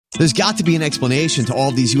There's got to be an explanation to all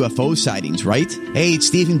of these UFO sightings, right? Hey, it's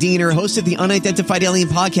Stephen Diener, host of the Unidentified Alien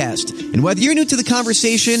Podcast. And whether you're new to the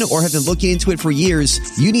conversation or have been looking into it for years,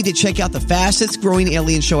 you need to check out the fastest growing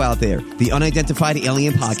alien show out there, the Unidentified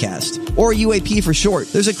Alien Podcast, or UAP for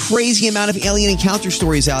short. There's a crazy amount of alien encounter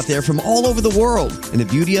stories out there from all over the world. And the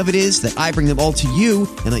beauty of it is that I bring them all to you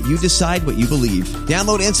and let you decide what you believe.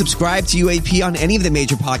 Download and subscribe to UAP on any of the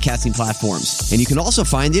major podcasting platforms. And you can also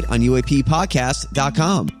find it on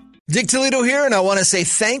UAPpodcast.com. Dick Toledo here, and I want to say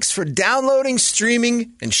thanks for downloading,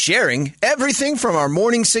 streaming, and sharing everything from our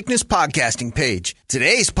Morning Sickness podcasting page.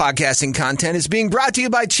 Today's podcasting content is being brought to you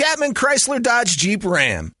by Chapman Chrysler Dodge Jeep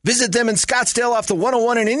Ram. Visit them in Scottsdale off the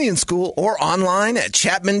 101 in Indian School or online at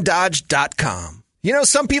chapmandodge.com. You know,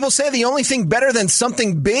 some people say the only thing better than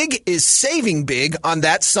something big is saving big on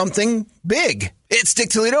that something big. It's Dick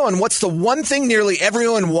Toledo, and what's the one thing nearly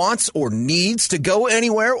everyone wants or needs to go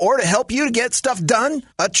anywhere or to help you to get stuff done?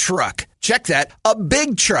 A truck. Check that, a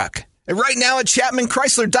big truck. And right now at Chapman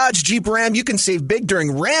Chrysler Dodge Jeep Ram, you can save big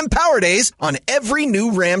during Ram Power Days on every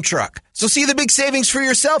new Ram truck. So see the big savings for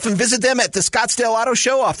yourself and visit them at the Scottsdale Auto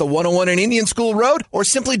Show off the 101 in Indian School Road, or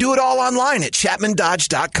simply do it all online at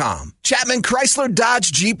chapmandodge.com. Chapman Chrysler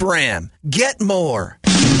Dodge Jeep Ram. Get more.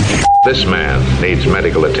 This man needs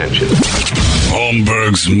medical attention.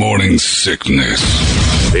 Holmberg's Morning Sickness.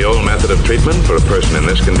 The old method of treatment for a person in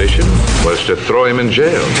this condition was to throw him in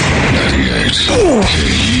jail. 98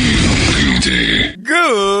 KUPD.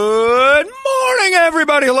 Good morning,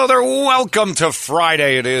 everybody. Hello there. Welcome to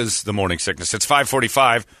Friday. It is the Morning Sickness. It's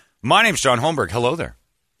 5:45. My name's John Holmberg. Hello there.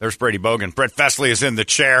 There's Brady Bogan. Brett Festley is in the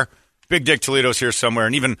chair. Big Dick Toledo's here somewhere.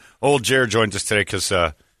 And even old Jared joins us today because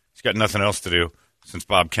he's got nothing else to do since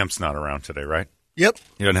Bob Kemp's not around today, right? Yep.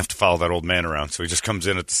 He doesn't have to follow that old man around, so he just comes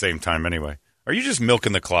in at the same time anyway. Are you just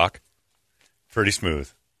milking the clock? Pretty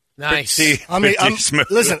smooth. Nice. Pretty smooth.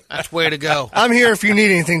 Listen, That's way to go. I'm here if you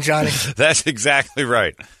need anything, Johnny. That's exactly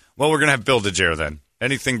right. Well, we're going to have Bill DeJare then.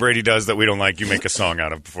 Anything Brady does that we don't like, you make a song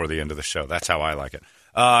out of before the end of the show. That's how I like it.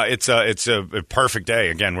 It's a perfect day.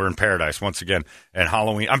 Again, we're in paradise once again. And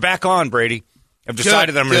Halloween. I'm back on, Brady. I've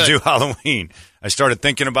decided that I'm going to do Halloween. I started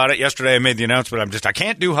thinking about it. Yesterday I made the announcement. I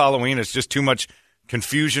can't do Halloween. It's just too much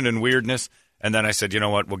confusion and weirdness. And then I said, you know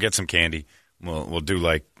what? We'll get some candy.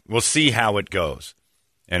 We'll see how it goes.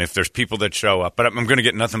 And if there's people that show up. But I'm going to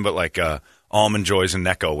get nothing but like Almond Joys and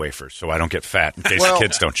Necco wafers so I don't get fat in case the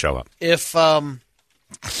kids don't show up. If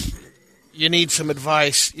you need some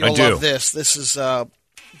advice, you'll love this. This is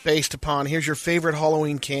based upon, here's your favorite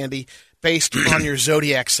Halloween candy based on your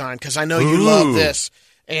zodiac sign, because I know you love this.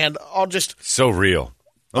 And I'll just... So real.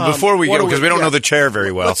 Well, before we go, because we don't know the chair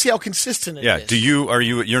very well. Let's see how consistent it is.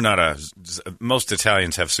 You're not most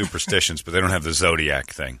Italians have superstitions, but they don't have the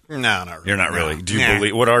zodiac thing. No, not really. You're not really. Do you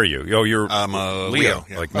believe, what are you? Oh, you're I'm a Leo.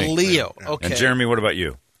 Like A me. Leo, okay. And Jeremy, what about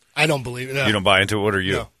you? I don't believe it. No. You don't buy into it? What are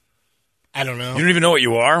you? No. I don't know. You don't even know what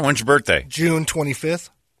you are? When's your birthday? June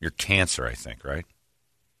 25th. You're Cancer, I think, right?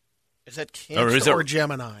 Is that Cancer or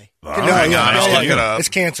Gemini? No, Yeah. it's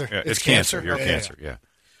Cancer. Yeah, it's Cancer. You're Okay. Cancer, yeah.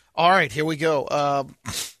 All right, here we go.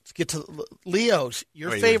 Let's get to Leo's.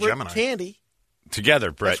 Your favorite candy.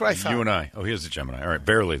 Together, Brett, That's what I thought. you and I. Oh, he is a Gemini. All right,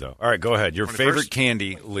 barely, though. All right, go ahead. Your 21st? favorite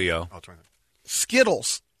candy, Leo.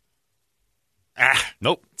 Skittles.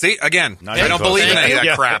 Nope. See, again, Not I even don't close. believe in any of that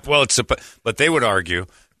Yeah, crap. Well, but they would argue,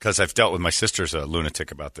 because I've dealt with my sister's a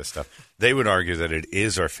lunatic about this stuff. They would argue that it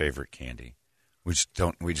is our favorite candy. We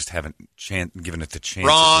just haven't given it the chance.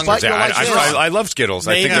 Wrong. But you like Skittles. I love Skittles.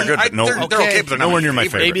 I think they're good, but They're okay, but they're not nowhere my near my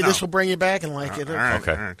favorite. Maybe this will bring you back and like it. All right,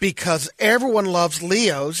 Okay. all right. Because everyone loves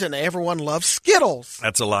Leo's and everyone loves Skittles.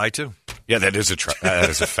 That's a lie, too. Yeah, that is a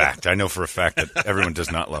fact. I know for a fact that everyone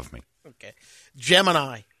does not love me. Okay.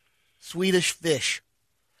 Gemini. Swedish fish.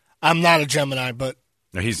 I'm not a Gemini, but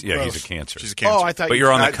No, he's a Cancer. She's a Cancer. Oh, I thought But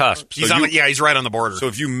you're on the cusp. He's So he's right on the border. So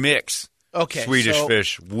if you mix Okay, Swedish so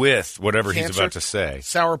fish with whatever he's Cancer, about to say.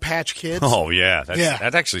 Sour Patch Kids. Oh, yeah. Yeah.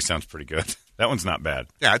 That actually sounds pretty good. That one's not bad.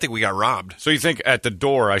 yeah, I think we got robbed. So you think at the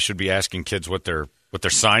door I should be asking kids what their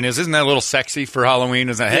sign is? Isn't that a little sexy for Halloween?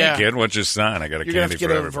 Is that, Yeah. hey, kid, what's your sign? I got a You're going to have candy to get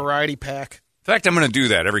for a everybody. variety pack. In fact, I'm going to do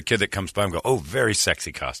that. Every kid that comes by, I'm going, oh, very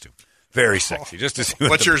sexy costume. Very sexy. Just to see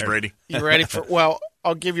what What's the yours, parents- Brady? You ready for? Well,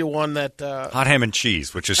 I'll give you one that Hot ham and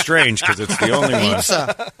cheese, which is strange because it's the only one.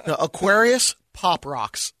 pizza. No, Aquarius Pop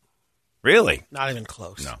Rocks. Really? Not even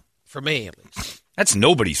close. No. For me, at least. That's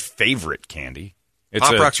nobody's favorite candy. It's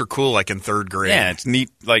Pop Rocks are cool, like in third grade. Yeah, it's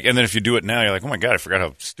neat. Like, and then if you do it now, you're like, oh my god, I forgot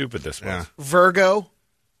how stupid this was. Yeah. Virgo.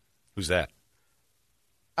 Who's that?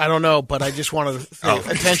 I don't know, but I just wanted to say,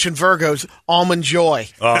 attention Virgos, Almond Joy.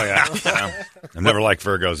 Oh yeah. Yeah. I never liked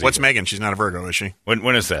Virgos. What's either. Megan? She's not a Virgo, is she?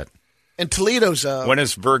 When is that? And Toledo's When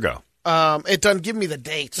is Virgo? it doesn't give me the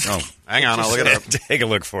dates. Oh, Hang on, I'll look it up. Take a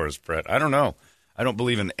look for us, Brett. I don't know. I don't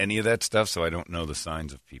believe in any of that stuff, so I don't know the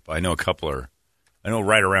signs of people. I know a couple are. I know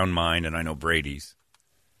right around mine, and I know Brady's.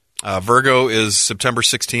 Virgo is September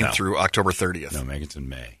 16th through October 30th. No, Megan's in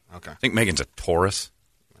May. Okay. I think Megan's a Taurus.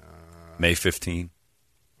 May 15.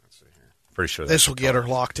 Let's see here. Pretty sure This that's will get her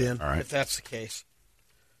locked in, All right. if that's the case.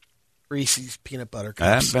 Reese's peanut butter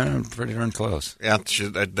That's cups. been pretty darn close. Yeah, she's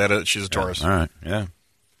a Taurus. All right, yeah.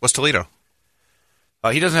 What's Toledo?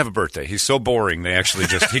 He doesn't have a birthday. He's so boring. They actually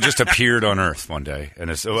he just appeared on Earth one day, and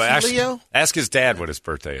Leo? ask his dad what his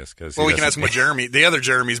birthday is, because Well, we can ask him what the other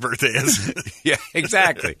Jeremy's birthday is. Yeah,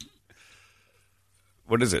 exactly.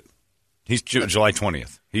 What is it? He's July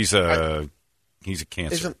 20th. He's a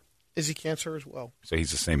Cancer, Is he Cancer as well? so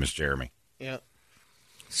he's the same as Jeremy, Yeah.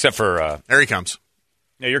 except for There he comes.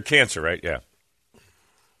 yeah, you're Cancer, right? Yeah.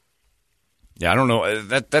 Yeah, I don't know.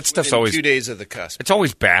 That stuff's always 2 days of the cusp. It's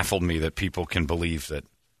always baffled me that people can believe that,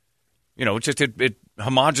 it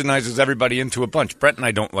homogenizes everybody into a bunch. Brett and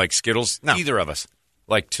I don't like Skittles, either of us.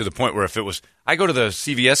 Like, to the point where if it was, I go to the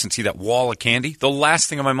CVS and see that wall of candy, the last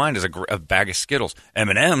thing on my mind is a bag of Skittles.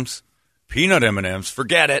 M&M's, peanut M&M's,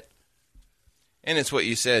 forget it. And it's what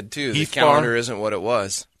you said, too. The Heath calendar Bar. isn't what it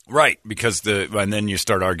was. Right, because and then you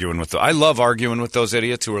start arguing with I love arguing with those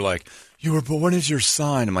idiots who are like, but when is your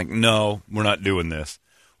sign? I'm like, no, we're not doing this.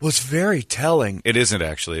 Well, it's very telling. It isn't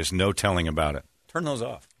actually. There's no telling about it. Turn those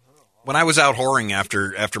off. When I was out whoring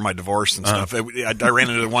after my divorce and stuff, I ran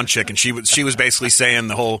into one chick, and she was basically saying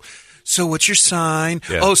the whole, so what's your sign?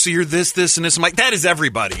 Yeah. Oh, so you're this, and this. I'm like, that is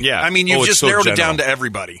everybody. Yeah. I mean, you've it's just so narrowed it general. down to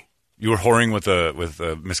everybody. You were whoring with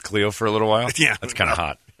Miss Cleo for a little while? Yeah. That's kind of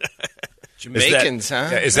hot. Jamaicans, huh?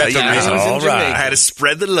 Yeah, is that the Yeah. reason? Islands and All right. Jamaicans. I had to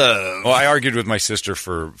spread the love. Well, I argued with my sister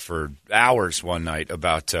for hours one night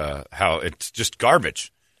about how it's just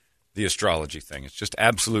garbage, the astrology thing. It's just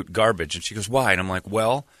absolute garbage. And she goes, why? And I'm like,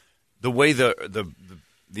 well, the way the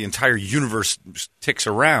entire universe ticks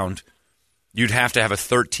around, you'd have to have a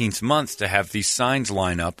 13th month to have these signs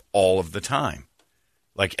line up all of the time.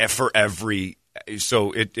 Like for every –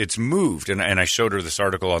 so it's moved. And I showed her this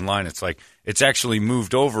article online. It's like it's actually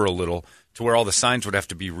moved over a little to where all the signs would have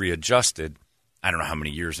to be readjusted. I don't know how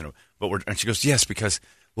many years in a, but and she goes, yes, because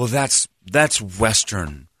that's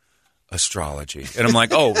Western astrology. And I'm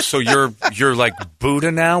like, oh, so you're like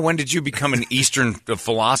Buddha now? When did you become an Eastern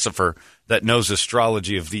philosopher that knows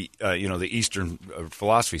astrology of the the Eastern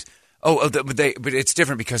philosophies? But it's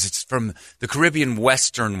different because it's from the Caribbean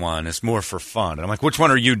Western one. It's more for fun. And I'm like, which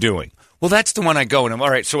one are you doing? Well, that's the one I go. And I'm all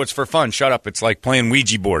right. So it's for fun. Shut up. It's like playing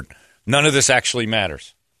Ouija board. None of this actually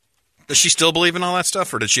matters. Does she still believe in all that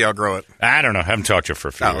stuff, or did she outgrow it? I don't know. I haven't talked to her for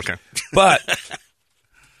a few years. Okay. But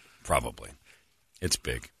probably. It's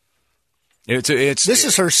big. It's This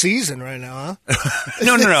is her season right now, huh?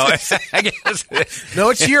 No. I guess No,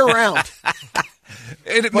 it's year round.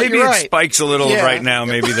 maybe you're it right. spikes a little Yeah. right now.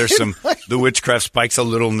 Maybe there's the witchcraft spikes a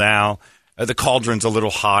little now. The cauldron's a little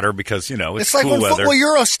hotter because, it's like cool when weather. football,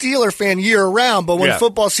 you're a Steeler fan year round, but when Yeah.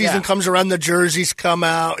 football season Yeah. comes around, the jerseys come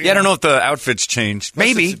out. Yeah, I don't know if the outfits changed.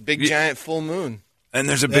 Maybe. It's a big, giant full moon. And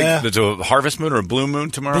there's a harvest moon or a blue moon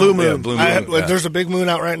tomorrow? Blue moon. Yeah, blue moon. Yeah. There's a big moon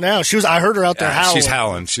out right now. I heard her out there howling. She's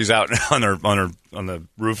howling. She's out on the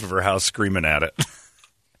roof of her house screaming at it.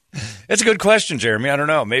 It's a good question, Jeremy. I don't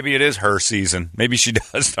know. Maybe it is her season. Maybe she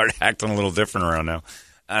does start acting a little different around now.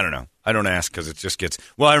 I don't know. I don't ask because it just gets.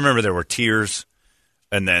 Well, I remember there were tears,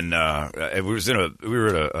 and then we were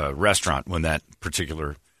at a restaurant when that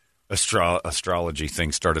particular astrology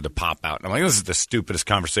thing started to pop out. And I'm like, this is the stupidest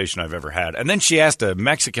conversation I've ever had. And then she asked a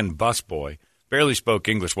Mexican busboy, barely spoke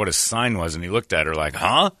English, what his sign was, and he looked at her like,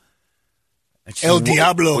 huh? El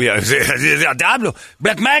Diablo. Yeah, El Diablo.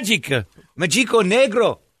 Black magic. Magico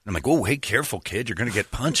negro. I'm like, oh, hey, careful, kid. You're going to get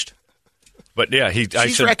punched. But, yeah,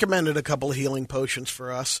 She's recommended a couple of healing potions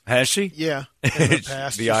for us. Has she? Yeah, in the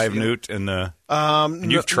past. The Eye of Newt and the...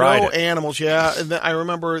 and you've tried it. Animals, yeah. And then I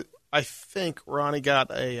remember, I think Ronnie got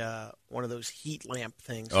one of those heat lamp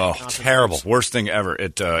things. Oh, terrible. Worst thing ever.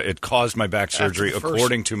 It caused my back surgery, After the first-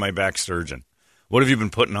 according to my back surgeon. What have you been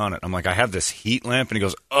putting on it? I'm like, I have this heat lamp. And he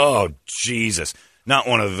goes, oh, Jesus. Not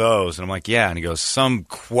one of those. And I'm like, yeah. And he goes, some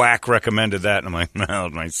quack recommended that. And I'm like, no,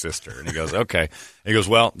 my sister. And he goes, okay. And he goes,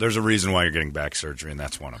 well, there's a reason why you're getting back surgery, and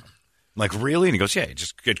that's one of them. I'm like, really? And he goes, yeah,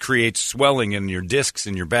 it creates swelling in your discs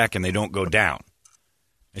in your back, and they don't go down.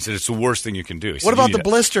 He said, it's the worst thing you can do. He said, What about "You the need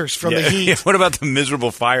blisters from the heat? What about the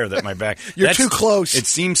miserable fire that my back... You're too close. It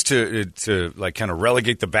seems to like kind of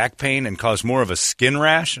relegate the back pain and cause more of a skin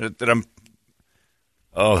rash that I'm...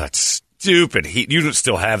 Oh, that's stupid heat. You don't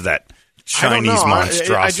still have that Chinese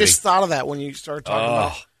monstrosity. I just thought of that when you started talking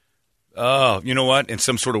about Oh, you know what? In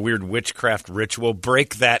some sort of weird witchcraft ritual,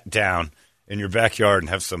 break that down in your backyard and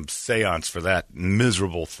have some seance for that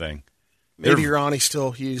miserable thing. Maybe Ronnie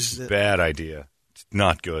still uses it. Bad idea. It's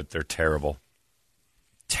not good. They're terrible.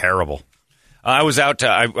 Terrible. I was out.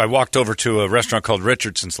 I walked over to a restaurant called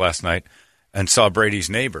Richardson's last night and saw Brady's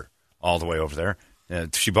neighbor all the way over there.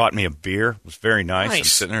 She bought me a beer. It was very nice. I'm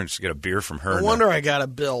sitting there and just get a beer from her. No wonder I got a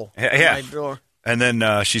bill on my door. And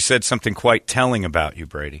then she said something quite telling about you,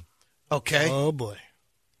 Brady. Okay. Oh, boy.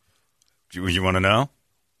 You want to know?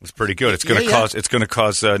 It's pretty good. It's going to cause. It's going to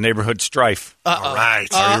cause neighborhood strife. All right.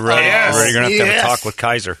 Are you ready? Yes. You're going to have a talk with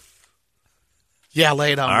Kaiser. Yeah,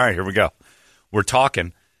 lay it on. All right, here we go. We're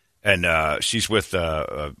talking, and she's with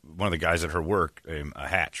one of the guys at her work, a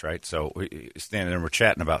Hatch, right? So we standing there, and we're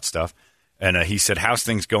chatting about stuff, and he said, "How's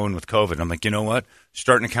things going with COVID?" And I'm like, you know what?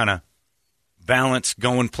 Starting to kind of balance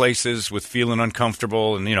going places with feeling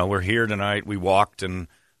uncomfortable, and we're here tonight. We walked, and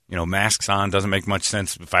masks on doesn't make much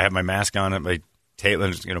sense if I have my mask on. My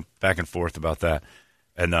Taylor's back and forth about that,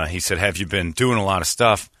 and he said, "Have you been doing a lot of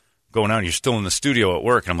stuff going on? You're still in the studio at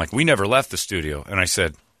work?" And I'm like, "We never left the studio," and I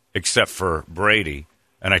said, "Except for Brady."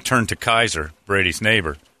 And I turned to Kaiser, Brady's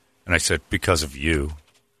neighbor, and I said, "Because of you."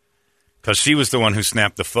 Because she was the one who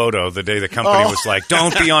snapped the photo the day the company was like,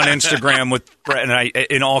 "Don't be on Instagram with Brady." And I,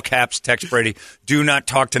 in all caps, text Brady, "Do not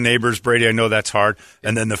talk to neighbors, Brady. I know that's hard."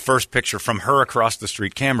 And then the first picture from her across the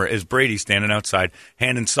street camera is Brady standing outside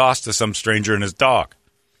handing sauce to some stranger and his dog.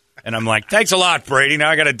 And I'm like, "Thanks a lot, Brady.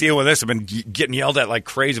 Now I got to deal with this. I've been getting yelled at like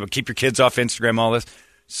crazy, but keep your kids off Instagram, all this."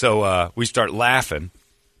 So we start laughing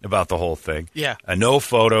about the whole thing. Yeah. No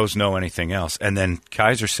photos, no anything else. And then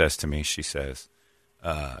Kaiser says to me, she says,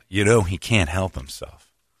 he can't help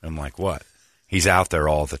himself. I'm like, what? He's out there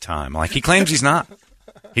all the time. I'm like, he claims he's not.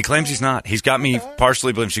 He claims he's not. He's got me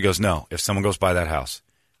partially believing. She goes, no, if someone goes by that house,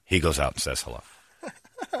 he goes out and says hello.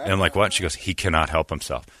 And I'm like, what? She goes, he cannot help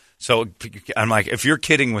himself. So I'm like, if you're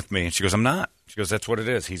kidding with me. And she goes, I'm not. She goes, that's what it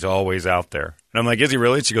is. He's always out there. And I'm like, is he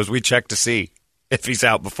really? And she goes, we check to see if he's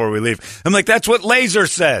out before we leave. I'm like, that's what Laser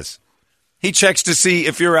says. He checks to see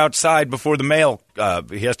if you're outside before the mail.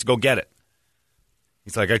 He has to go get it.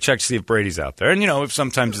 He's like, I check to see if Brady's out there. And, if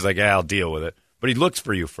sometimes he's like, I'll deal with it. But he looks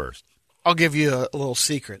for you first. I'll give you a little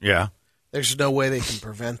secret. Yeah. There's no way they can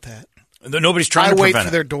prevent that. Nobody's trying to I prevent it. wait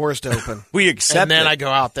for their doors to open. We accept and then it. I go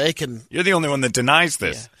out. They can. You're the only one that denies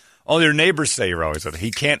this. Yeah. All your neighbors say you're always out there.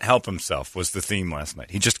 He can't help himself was the theme last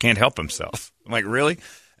night. He just can't help himself. I'm like, really?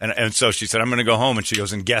 And so she said, I'm going to go home. And she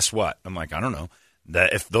goes, and guess what? I'm like, I don't know.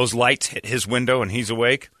 That if those lights hit his window and he's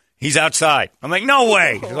awake, he's outside. I'm like, no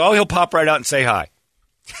way. Oh, he'll pop right out and say hi.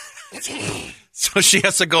 So she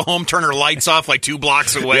has to go home, turn her lights off like 2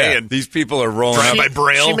 blocks away, and these people are rolling drive up. by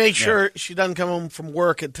Braille. She makes sure she doesn't come home from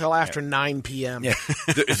work until after 9 p.m. Yeah.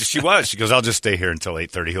 She was. She goes, I'll just stay here until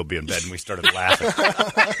 8:30. He'll be in bed. And we started laughing.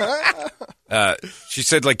 She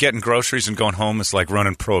said, like, getting groceries and going home is like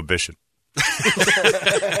running Prohibition.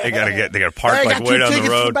 They gotta park like way down the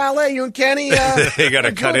road. For ballet, you and Kenny. They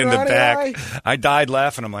gotta cut in the back. I died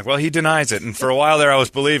laughing. I'm like, well, he denies it. And for a while there, I was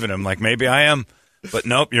believing him. Like, maybe I am. But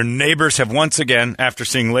nope, your neighbors have once again, after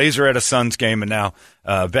seeing Laser at a Suns game and now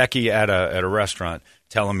Becky at a restaurant,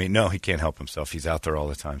 telling me, no, he can't help himself. He's out there all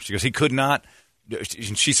the time. She goes, he could not.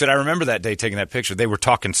 She said, I remember that day taking that picture. They were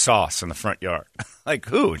talking sauce in the front yard. Like,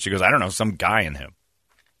 who? And she goes, I don't know, some guy in him.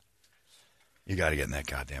 You got to get in that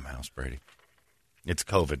goddamn house, Brady. It's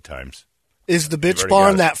COVID times. Is the bitch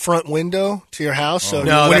barn that front window to your house? So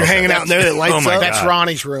no, when you're hanging out in there, it lights up? That's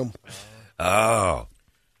Ronnie's room. Oh.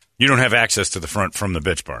 You don't have access to the front from the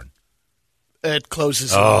bitch barn. It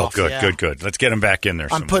closes off. Oh, good. good. Let's get him back in there.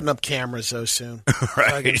 I'm putting up cameras, though, soon.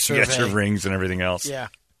 Right. So you got your rings and everything else. Yeah.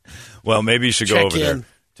 Well, maybe you should go over in there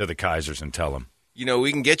to the Kaisers and tell them.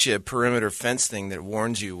 We can get you a perimeter fence thing that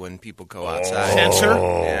warns you when people go outside. Fencer?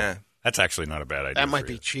 Yeah. That's actually not a bad idea. That might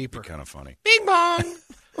be cheaper. Kind of funny. Bing bong.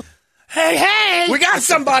 Hey! We got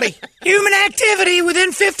somebody. Human activity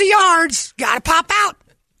within 50 yards. Gotta pop out.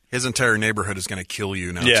 His entire neighborhood is going to kill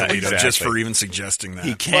you now, Yeah, Toledo, exactly. just for even suggesting that.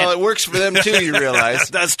 He can't. Well, it works for them, too, you realize.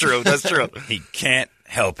 That's true. He can't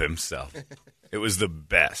help himself. It was the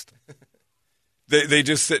best. They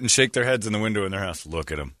just sit and shake their heads in the window in their house.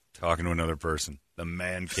 Look at him, talking to another person. The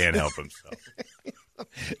man can't help himself.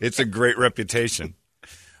 It's a great reputation.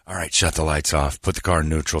 All right, shut the lights off. Put the car in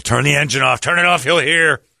neutral. Turn the engine off. Turn it off. He'll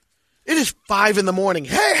hear. It is 5 a.m.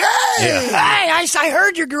 Hey! Yeah. Hey, I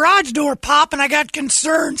heard your garage door pop, and I got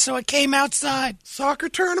concerned, so I came outside. Soccer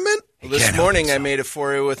tournament? Well, this morning I made a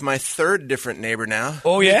foray with my third different neighbor now.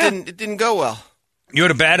 Oh, yeah? It didn't go well. You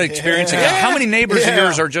had a bad experience? Yeah. How many neighbors of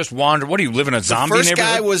yours are just wandering? What do you live in a zombie First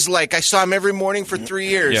neighborhood? guy was like, I saw him every morning for 3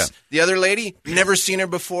 years. Yeah. The other lady, never seen her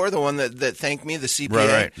before, the one that thanked me, the CPA.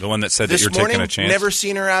 Right. The one that said this that you're morning, taking a chance. Never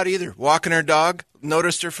seen her out either. Walking her dog,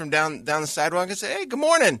 noticed her from down the sidewalk and said, hey, good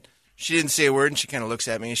morning. She didn't say a word, and she kind of looks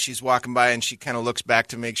at me. She's walking by, and she kind of looks back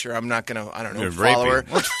to make sure I'm not going to, I don't know, follow her.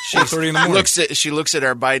 She 4:30 in the morning. looks at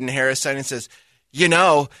our Biden-Harris sign and says, you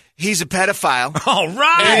know, he's a pedophile. All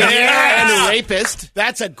right. And a rapist.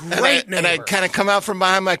 That's a great neighbor. And I kind of come out from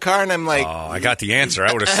behind my car, and I'm like, Oh, I got the answer.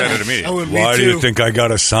 I would have said it immediately. Why do you think I got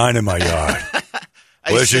a sign in my yard?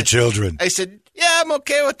 Where's your children? I said, yeah, I'm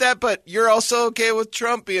okay with that, but you're also okay with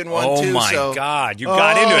Trump being one, too. Oh, my so. God. You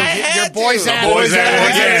got into it. Your boys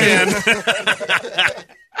Again.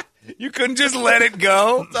 You couldn't just let it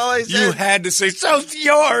go. That's all I said. You had to say, so's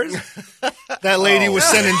yours. That lady was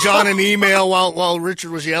sending John an email while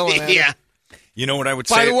Richard was yelling at her. Yeah. You know what I would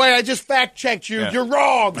say? By the way, I just fact-checked you. Yeah. You're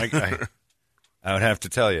wrong. I would have to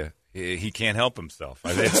tell you, he can't help himself.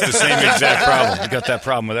 It's the same exact problem. You got that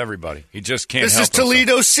problem with everybody. He just can't This help is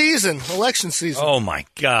Toledo's season, election season. Oh, my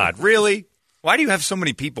God. Really? Why do you have so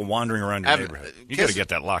many people wandering around your neighborhood? You got to get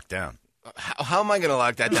that locked down. How am I going to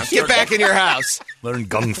lock that down? Get back in your house. Learn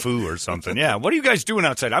gung fu or something. Yeah. What are you guys doing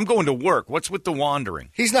outside? I'm going to work. What's with the wandering?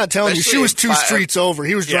 He's not telling you. She was two streets over.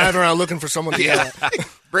 He was driving around looking for someone to yell at.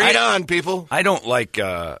 Bring it on, people. I don't like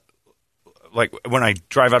when I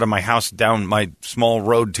drive out of my house down my small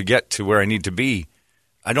road to get to where I need to be.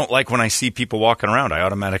 I don't like when I see people walking around. I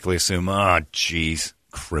automatically assume, geez,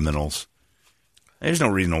 criminals. There's no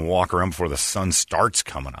reason to walk around before the sun starts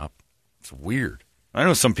coming up. It's weird. I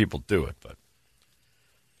know some people do it, but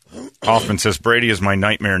Hoffman says, Brady is my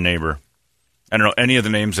nightmare neighbor. I don't know any of the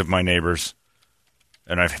names of my neighbors,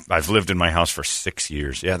 and I've lived in my house for 6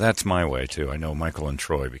 years. Yeah, that's my way, too. I know Michael and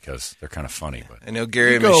Troy because they're kind of funny. But I know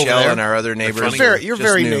Gary and Michelle and our other neighbors. You're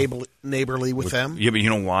very neighborly with them. Yeah, but you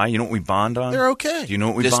know why? You know what we bond on? They're okay. Do you know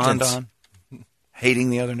what we bond on?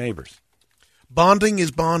 Hating the other neighbors. Bonding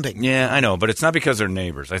is bonding. Yeah, I know, but it's not because they're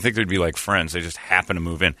neighbors. I think they'd be like friends. They just happen to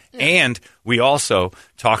move in. Yeah. And we also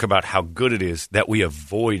talk about how good it is that we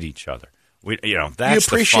avoid each other. That's you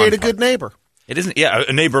appreciate the a good neighbor. It isn't,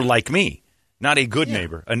 a neighbor like me. Not a good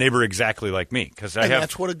neighbor, a neighbor exactly like me. Because I have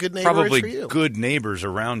that's what a good neighbor probably is for you. Good neighbors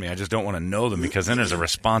around me. I just don't want to know them because then there's a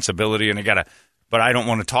responsibility and but I don't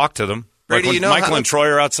want to talk to them. Brady, like when Michael and Troy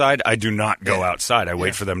are outside, I do not go outside. I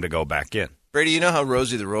wait for them to go back in. Brady, you know how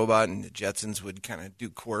Rosie the Robot and the Jetsons would kind of do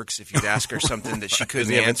quirks if you'd ask her something that she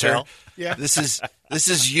couldn't answer? Yeah. This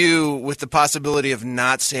is you with the possibility of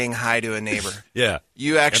not saying hi to a neighbor. Yeah.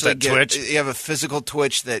 You actually twitch. You have a physical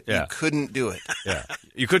twitch that you couldn't do it. Yeah.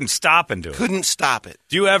 You couldn't stop and do it. Couldn't stop it.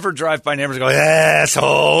 Do you ever drive by neighbors and go,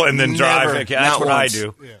 asshole, and then drive? Okay, that's what once. I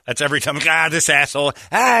do. Yeah. That's every time, this asshole,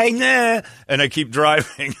 hey, nah. And I keep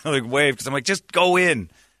driving, wave, because I'm like, just go in.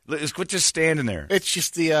 Quit just standing there. It's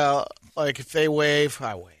just the, if they wave,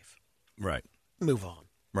 I wave. Right. Move on.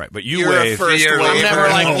 Right, but you're wave. A first waiver. I'm never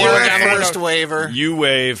like, you're a first waiver. You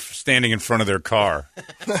wave standing in front of their car.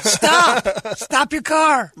 Stop your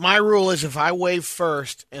car. My rule is if I wave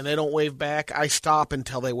first and they don't wave back, I stop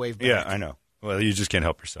until they wave back. Yeah, I know. Well, you just can't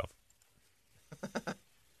help yourself.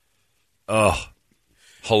 Oh,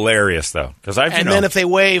 hilarious, though. Then if they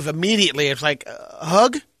wave immediately, it's like,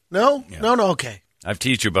 hug? No? Yeah. No, okay. I've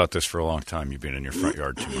teased you about this for a long time. You've been in your front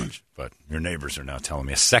yard too much. But your neighbors are now telling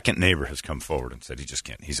me. A second neighbor has come forward and said he just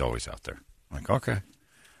can't. He's always out there. I'm like, okay.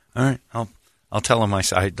 All right. I'll tell him I'll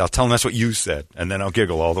tell him that's what you said, and then I'll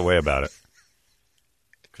giggle all the way about it.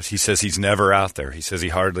 Because he says he's never out there. He says he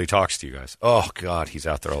hardly talks to you guys. Oh, God, he's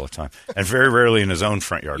out there all the time. And very rarely in his own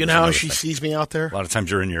front yard. You know how she sees me out there? A lot of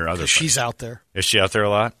times you're in your other she's out there. Is she out there a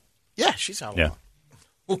lot? Yeah, she's out a lot.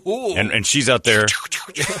 And she's out there,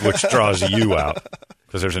 which draws you out.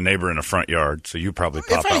 Because there's a neighbor in the front yard, so you probably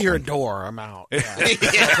pop out. If I hear a door, I'm out. Yeah.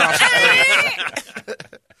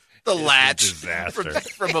 The latch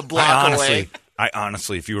from a block away. I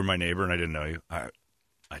honestly, if you were my neighbor and I didn't know you,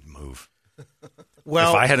 I'd move.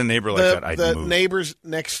 Well, if I had a neighbor like that, I'd move. The neighbors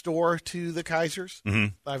next door to the Kaisers, mm-hmm.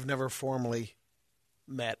 I've never formally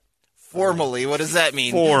met. Formally? What does that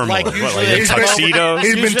mean? Formally. Like usually in tuxedos?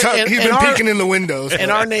 He's been peeking in the windows. In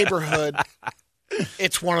our neighborhood,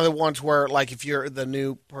 it's one of the ones where, like, if you're the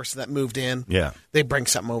new person that moved in, they bring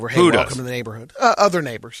something over. Hey, welcome to the neighborhood. Other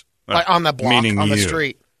neighbors. Like on the block, on the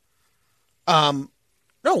street. No,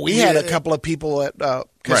 we had a couple of people at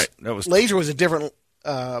right. That was Laser was a different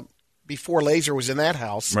before Laser was in that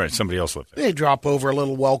house. Right, somebody else lived there. They drop over a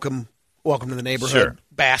little welcome to the neighborhood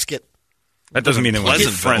basket. That doesn't mean they want to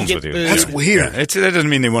be friends with you. That's weird. Yeah, that doesn't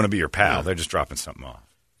mean they want to be your pal. They're just dropping something off.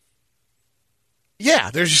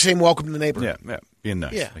 Yeah, they're just saying welcome to the neighborhood. Yeah, being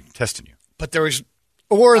nice, like testing you. But there was...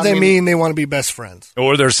 Or they mean they want to be best friends.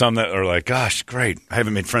 Or there's some that are like, gosh, great. I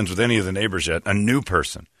haven't made friends with any of the neighbors yet. A new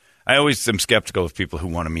person. I always am skeptical of people who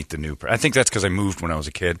want to meet the new person. I think that's because I moved when I was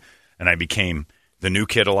a kid, and I became the new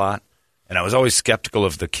kid a lot. And I was always skeptical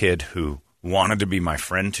of the kid who wanted to be my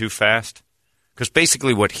friend too fast. Because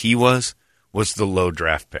basically what he was the low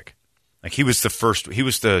draft pick. Like he was the first. He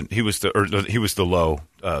was the low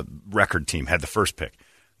record team had the first pick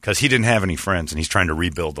because he didn't have any friends and he's trying to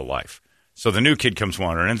rebuild a life. So the new kid comes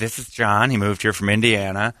wandering. This is John. He moved here from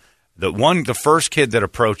Indiana. The first kid that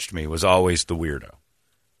approached me was always the weirdo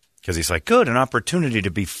because he's like, good, an opportunity to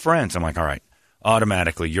be friends. I'm like, all right,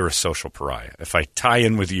 automatically you're a social pariah. If I tie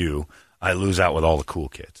in with you, I lose out with all the cool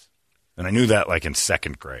kids. And I knew that like in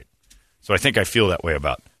second grade. So I think I feel that way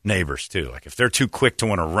about neighbors, too. Like, if they're too quick to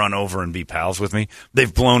want to run over and be pals with me,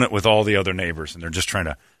 they've blown it with all the other neighbors, and they're just trying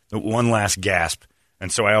to one last gasp.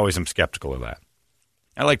 And so I always am skeptical of that.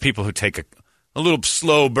 I like people who take a little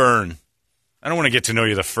slow burn. I don't want to get to know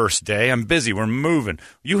you the first day. I'm busy. We're moving.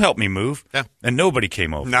 You helped me move. Yeah. And nobody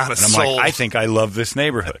came over. Not a soul. I'm like, I think I love this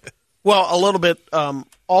neighborhood. Well, a little bit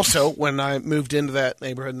also when I moved into that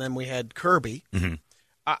neighborhood, and then we had Kirby,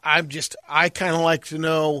 I kind of like to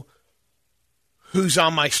know who's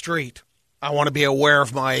on my street. I want to be aware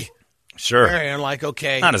of my area. And like,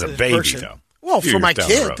 okay. Not as a baby, person. though. Well, for my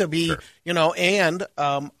kid to be, and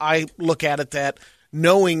I look at it that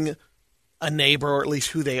knowing a neighbor or at least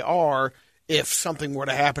who they are, if something were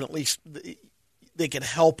to happen, at least they can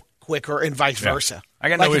help quicker and vice versa. I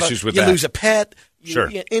got no issues with that. that. You lose a pet,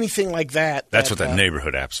 anything like that. That's what that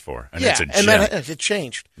neighborhood app's for. And yeah, it's a and gem. it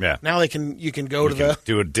changed. Yeah. Now you can go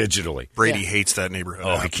do it digitally. Brady hates that neighborhood.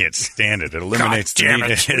 Oh, he can't stand it. It eliminates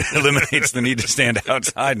the need to stand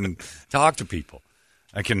outside and talk to people.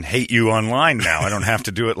 I can hate you online now. I don't have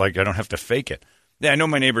to do it I don't have to fake it. Yeah, I know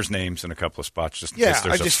my neighbors' names in a couple of spots just in case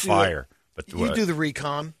there's a fire. But you do the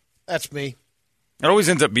recon. That's me. It always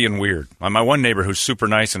ends up being weird. My one neighbor who's super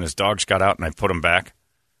nice and his dogs got out and I put him back.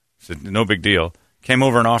 Said, no big deal. Came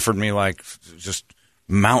over and offered me just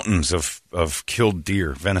mountains of killed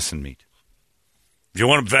deer, venison meat. Do you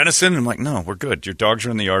want venison? I'm like, no, we're good. Your dogs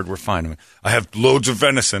are in the yard. We're fine. I have loads of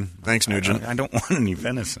venison. Thanks, Nugent. I don't want any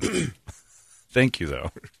venison. Thank you,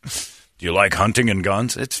 though. Do you like hunting and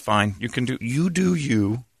guns? It's fine. You do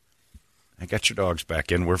you. I got your dogs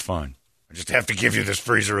back in. We're fine. I just have to give you this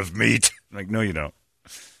freezer of meat. I'm like, no, you don't.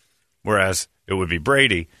 Whereas it would be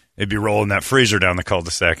Brady. They'd be rolling that freezer down the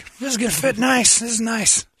cul-de-sac. This is going to fit nice. This is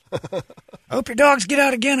nice. I hope your dogs get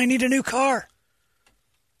out again. I need a new car.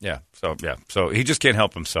 Yeah. So he just can't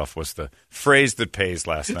help himself was the phrase that pays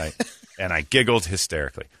last night. And I giggled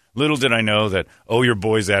hysterically. Little did I know that, your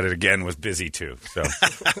boy's at it again was busy too. So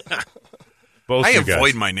both I you guys.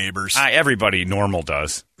 avoid my neighbors. Everybody normal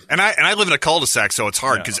does. And I live in a cul-de-sac, so it's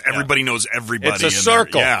hard because everybody knows everybody. It's a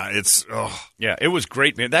circle. Yeah, Yeah, it was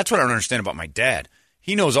great. That's what I don't understand about my dad.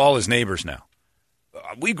 He knows all his neighbors now.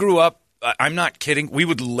 We grew up, I'm not kidding, we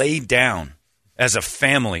would lay down as a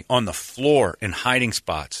family on the floor in hiding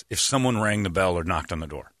spots if someone rang the bell or knocked on the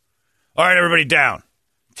door. All right, everybody down.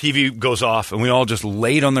 TV goes off, and we all just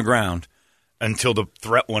laid on the ground until the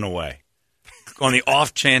threat went away. On the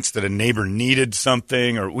off chance that a neighbor needed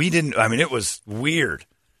something, or we didn't, it was weird.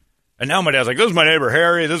 And now my dad's like, this is my neighbor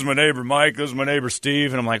Harry, this is my neighbor Mike, this is my neighbor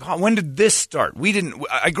Steve. And I'm like, when did this start?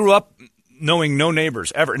 I grew up knowing no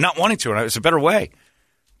neighbors ever, not wanting to, and it's a better way.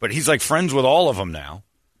 But he's like friends with all of them now.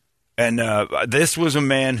 And this was a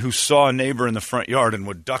man who saw a neighbor in the front yard and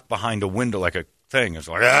would duck behind a window like a thing. It's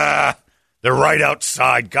like, they're right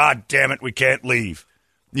outside. God damn it, we can't leave.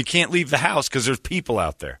 You can't leave the house because there's people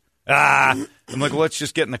out there. I'm like, well, let's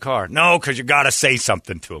just get in the car. No, because you got to say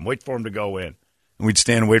something to him. Wait for him to go in. And we'd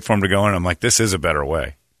stand and wait for him to go in. I'm like, this is a better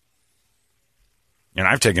way. And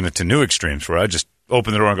I've taken it to new extremes where I just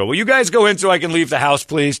open the door and go, will you guys go in so I can leave the house,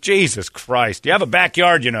 please? Jesus Christ. You have a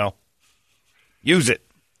backyard, Use it.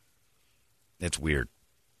 It's weird.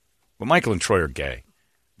 But Michael and Troy are gay.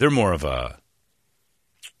 They're more of a,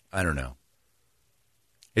 I don't know.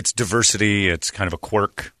 It's diversity. It's kind of a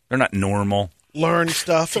quirk. They're not normal. Learn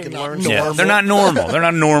stuff. You can learn. Yeah, they're not normal. They're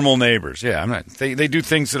not normal neighbors. Yeah, I'm not. They do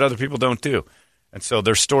things that other people don't do. And so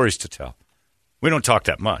there's stories to tell. We don't talk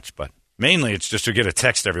that much, but mainly it's just to get a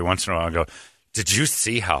text every once in a while and go, did you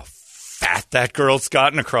see how fat that girl's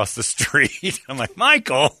gotten across the street? I'm like,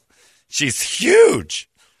 Michael, she's huge.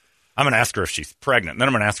 I'm going to ask her if she's pregnant. And then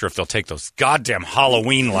I'm going to ask her if they'll take those goddamn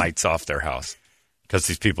Halloween lights off their house. Because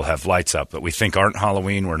these people have lights up that we think aren't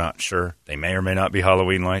Halloween. We're not sure. They may or may not be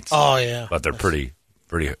Halloween lights. Oh, yeah. But they're pretty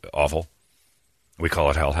awful. We call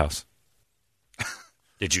it Hell House.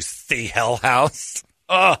 Did you Nasty Hell House.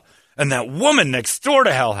 And that woman next door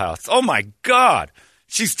to Hell House. Oh, my God.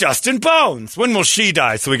 She's just in bones. When will she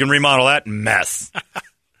die so we can remodel that mess?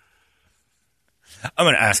 I'm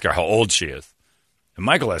going to ask her how old she is. And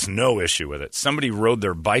Michael has no issue with it. Somebody rode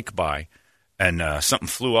their bike by, and something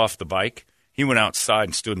flew off the bike. He went outside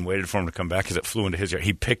and stood and waited for him to come back because it flew into his yard.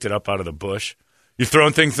 He picked it up out of the bush. You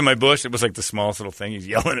throwing things in my bush? It was like the smallest little thing. He's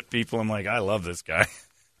yelling at people. I'm like, I love this guy.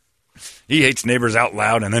 He hates neighbors out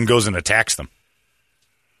loud and then goes and attacks them.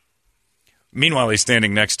 Meanwhile, he's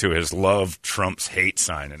standing next to his Love Trump's Hate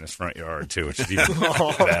sign in his front yard, too, which is even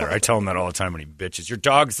better. I tell him that all the time when he bitches. Your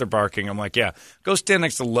dogs are barking. I'm like, yeah, go stand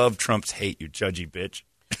next to Love Trump's Hate, you judgy bitch.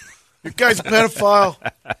 Your guy's a pedophile.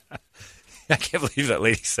 I can't believe that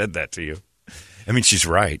lady said that to you. I mean, she's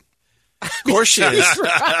right. Of course she is.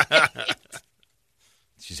 Right.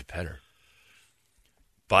 She's a petter.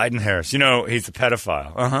 Biden-Harris. You know, he's a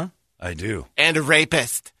pedophile. Uh-huh. I do. And a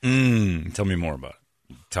rapist. Tell me more about it.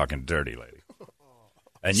 You're talking dirty, lady.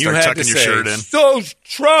 And you Start had tucking to your say, shirt in. so's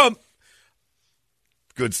Trump.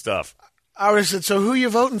 Good stuff. I would have said, so who you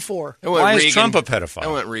voting for? Why is Trump a pedophile? I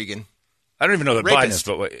went Reagan. I don't even know that Rapist.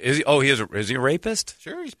 Biden is, but is he? Oh, is he a rapist?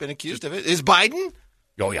 Sure, he's been accused of it. Is Biden?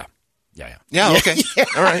 Oh, yeah. Yeah. Yeah, okay. Yeah.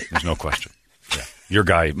 All right. There's no question. Yeah. Your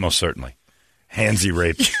guy, most certainly. Handsy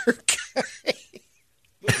raped.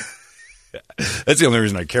 That's the only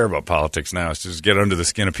reason I care about politics now is to just get under the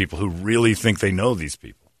skin of people who really think they know these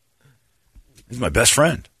people. He's my best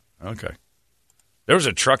friend. Okay. There was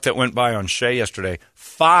a truck that went by on Shea yesterday.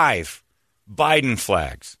 5 Biden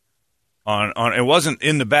flags. On it wasn't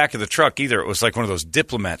in the back of the truck either. It was like one of those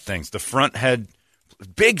diplomat things. The front had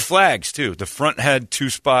big flags, too. The front had 2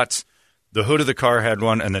 spots. The hood of the car had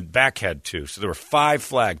one, and the back had 2. So there were 5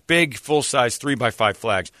 flags, big, full-size 3x5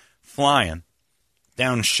 flags flying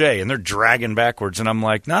down Shea, and they're dragging backwards. And I'm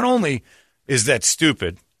like, not only is that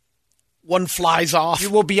stupid, one flies off.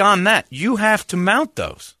 well, beyond that, you have to mount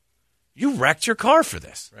those. You wrecked your car for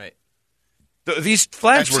this. Right. These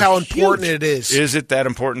flags That's were how huge. important it is. Is it that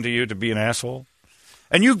important to you to be an asshole?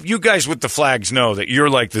 And you guys with the flags know that you're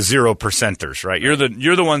like the 0%ers, right? You're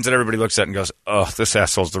the ones that everybody looks at and goes, oh, this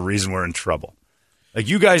asshole's the reason we're in trouble. Like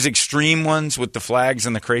you guys extreme ones with the flags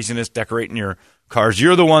and the craziness decorating your cars,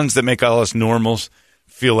 you're the ones that make all us normals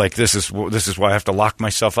feel like this is why I have to lock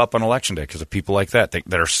myself up on Election Day because of people like that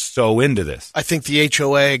that are so into this. I think the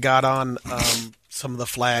HOA got on some of the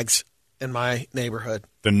flags in my neighborhood.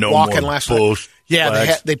 The no walking more last bullshit.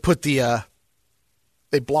 Yeah, they put the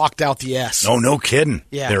they blocked out the S. No kidding.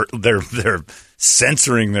 Yeah, they're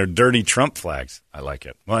censoring their dirty Trump flags. I like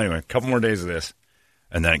it. Well, anyway, a couple more days of this,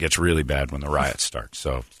 and then it gets really bad when the riots start.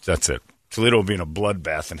 So that's it. Toledo will be in a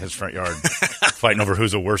bloodbath in his front yard, fighting over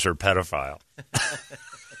who's a worser pedophile.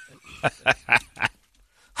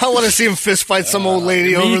 I want to see him fist fight some old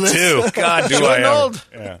lady over this. Me too. God, do I ever.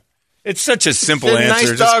 Yeah. It's such a simple answer.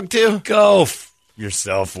 Nice Just dog too. Go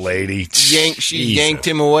yourself, lady. She yanked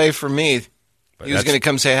him away from me. But he was going to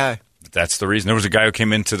come say hi. That's the reason. There was a guy who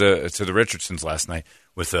came into the Richardsons last night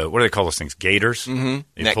with what do they call those things? Gators.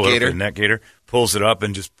 Mm-hmm. Net gator. Net gator. Pulls it up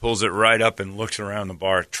and just pulls it right up and looks around the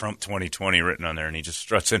bar. Trump 2020 written on there, and he just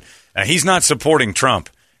struts in. And he's not supporting Trump.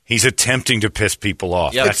 He's attempting to piss people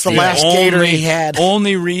off. Yep. It's the last gator he had.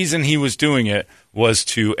 Only reason he was doing it was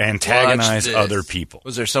to antagonize other people.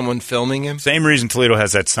 Was there someone filming him? Same reason Toledo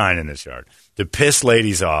has that sign in his yard. To piss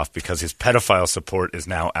ladies off because his pedophile support is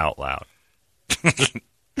now out loud.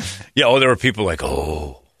 Yeah, there were people like,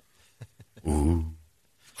 ooh.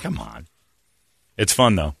 Come on. It's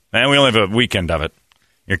fun, though. And we only have a weekend of it.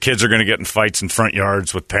 Your kids are going to get in fights in front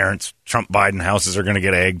yards with parents. Trump-Biden houses are going to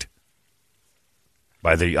get egged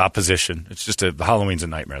by the opposition. It's just Halloween's a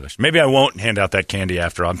nightmare. Maybe I won't hand out that candy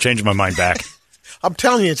after all. I'm changing my mind back. I'm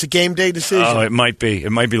telling you, it's a game day decision. Oh, it might be. It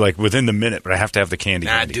might be like within the minute, but I have to have the candy.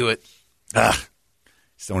 Nah, do it. Just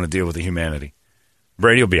don't want to deal with the humanity.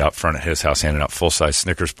 Brady will be out front at his house handing out full-size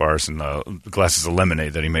Snickers bars and glasses of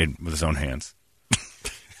lemonade that he made with his own hands.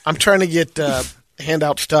 I'm trying to get hand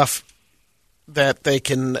out stuff that they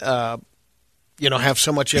can, have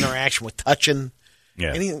so much interaction with touching.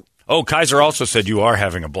 Yeah. Kaiser also said you are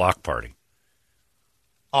having a block party.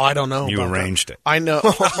 Oh, I don't know. You arranged it. I know. She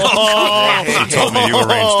told me you arranged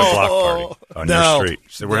a block party on your street.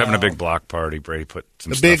 So we're having a big block party. Brady put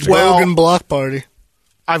some stuff together. A big Logan block party.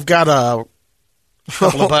 I've got a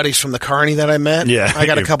couple of buddies from the Carney that I met. Yeah. I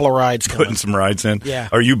got a couple of rides coming. Putting some rides in? Yeah.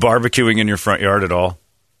 Are you barbecuing in your front yard at all?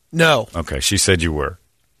 No. Okay. She said you were.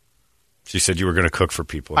 She said you were going to cook for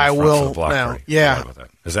people. I will for the block now. party. Yeah.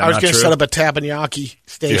 Is that I was going to set up a teppanyaki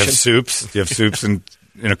station. Do you have soups? Do you have soups in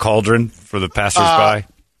a cauldron for the passersby?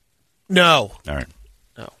 No. All right.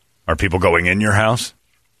 No. Are people going in your house?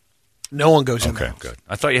 No one goes in. Okay, good.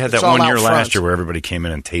 I thought you had that one year last year where everybody came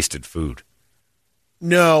in and tasted food.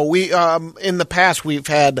 No, we in the past we've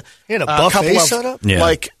had a buffet set up. Yeah.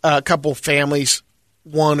 Like a couple families,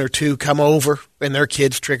 one or two come over and their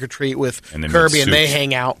kids trick or treat with Kirby, and they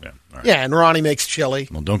hang out. Yeah, right. And Ronnie makes chili.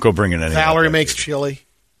 Well, don't go bringing any. Valerie makes chili.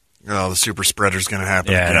 Oh, the super spreader's going to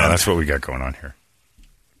happen. Yeah, no, that's what we got going on here.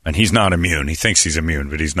 And he's not immune. He thinks he's immune,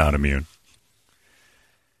 but he's not immune.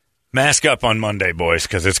 Mask up on Monday, boys,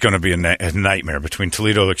 because it's going to be a nightmare between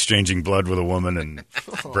Toledo exchanging blood with a woman and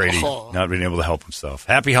Brady not being able to help himself.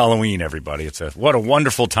 Happy Halloween, everybody. What a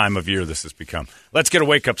wonderful time of year this has become. Let's get a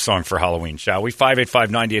wake-up song for Halloween, shall we?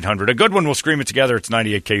 585-9800. A good one. We'll scream it together. It's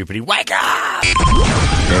 98 KUPD. Wake up!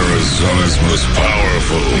 Arizona's most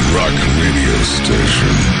powerful rock radio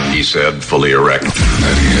station. He said, fully erect. 98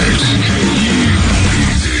 KUPD.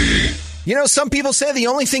 You know, some people say the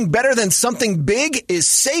only thing better than something big is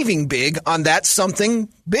saving big on that something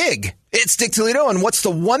big. It's Dick Toledo, and what's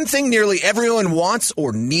the one thing nearly everyone wants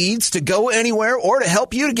or needs to go anywhere or to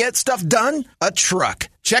help you to get stuff done? A truck.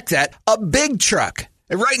 Check that, a big truck.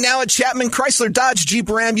 And right now at Chapman Chrysler Dodge Jeep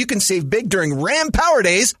Ram, you can save big during Ram Power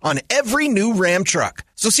Days on every new Ram truck.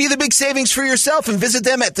 So see the big savings for yourself and visit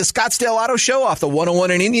them at the Scottsdale Auto Show off the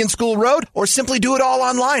 101 and Indian School Road, or simply do it all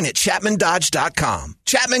online at ChapmanDodge.com.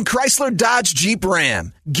 Chapman Chrysler Dodge Jeep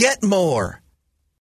Ram. Get more.